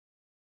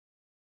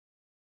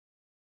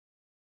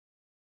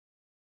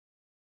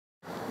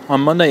On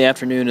Monday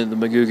afternoon at the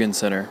McGugin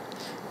Center,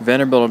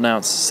 Vanderbilt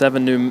announced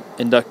 7 new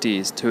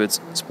inductees to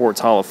its Sports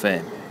Hall of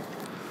Fame.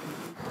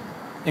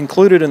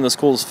 Included in the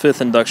school's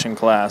 5th induction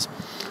class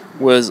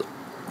was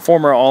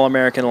former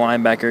All-American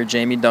linebacker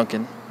Jamie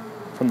Duncan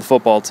from the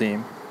football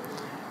team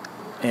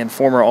and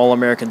former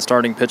All-American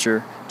starting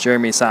pitcher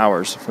Jeremy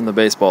Sowers from the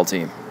baseball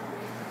team.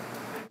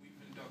 We've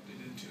inducted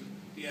into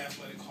the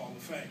Athletic Hall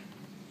of Fame.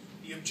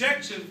 The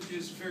objective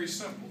is very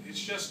simple. It's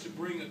just to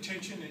bring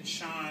attention and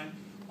shine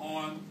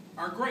on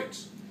our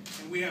greats.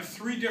 And we have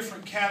 3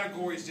 different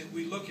categories that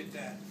we look at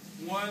that.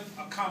 One,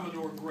 a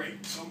Commodore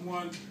great,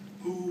 someone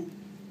who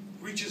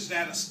reaches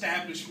that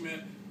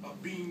establishment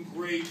of being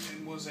great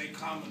and was a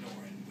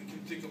Commodore. And we can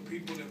think of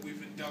people that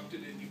we've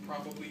inducted, and you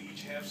probably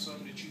each have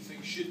some that you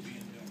think should be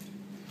inducted.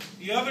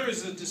 The other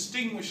is a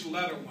distinguished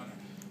letter winner.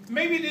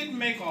 Maybe didn't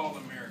make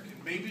All-American,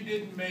 maybe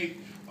didn't make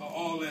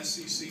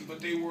All-SEC, but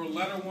they were a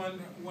letter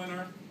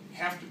winner,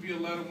 have to be a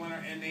letter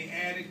winner, and they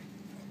added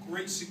a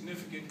great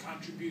significant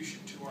contribution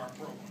to our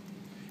program.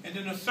 And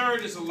then the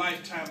third is a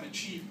lifetime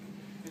achievement.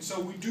 And so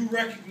we do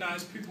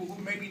recognize people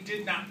who maybe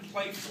did not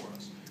play for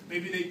us.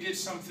 Maybe they did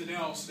something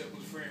else that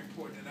was very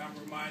important. And I'm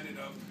reminded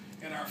of,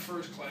 in our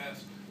first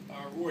class,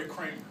 Roy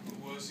Kramer,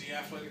 who was the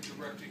athletic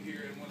director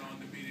here and went on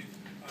to be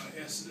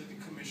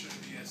the commissioner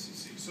of the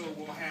SEC. So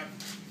we'll have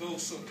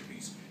those sort of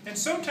pieces. And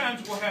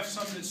sometimes we'll have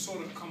some that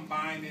sort of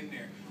combine in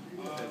there.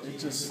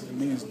 It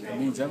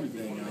means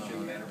everything.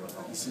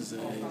 This is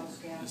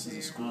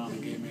a school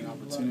that gave me an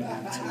opportunity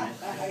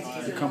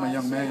to become a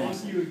young man.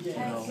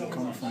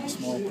 Coming from a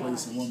small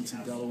place in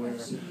Wilmington, Delaware,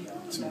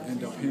 to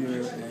end up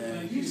here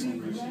and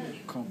to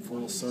come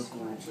full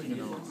circle.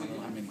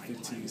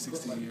 15,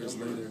 16 years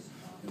later,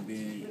 and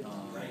being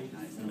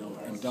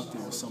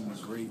inducted with some of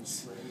the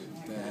greats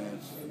that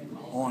have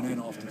on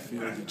and off the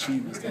field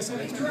achievements that some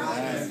of these people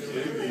have.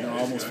 I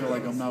almost feel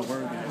like I'm not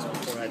worthy.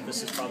 Right,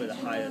 this is probably the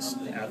highest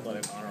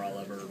athletic honor I'll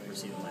ever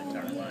receive in my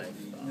entire life.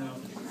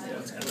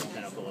 It's kind of the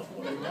pinnacle of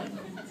what I've done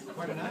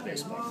in my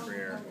baseball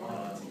career.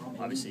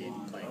 Obviously,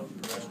 playing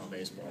professional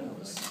baseball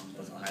was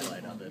a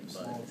highlight of it,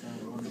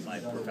 but my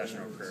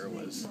professional career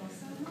was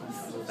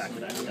the fact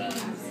that I've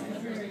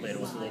done later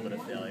with a little bit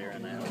of failure,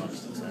 and I had a lot of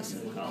success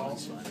in college,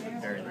 so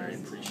I'm very, very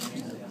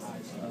appreciative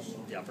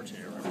of the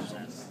opportunity to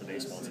represent the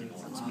baseball team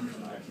once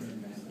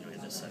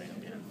in this setting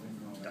of being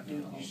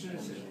inducted.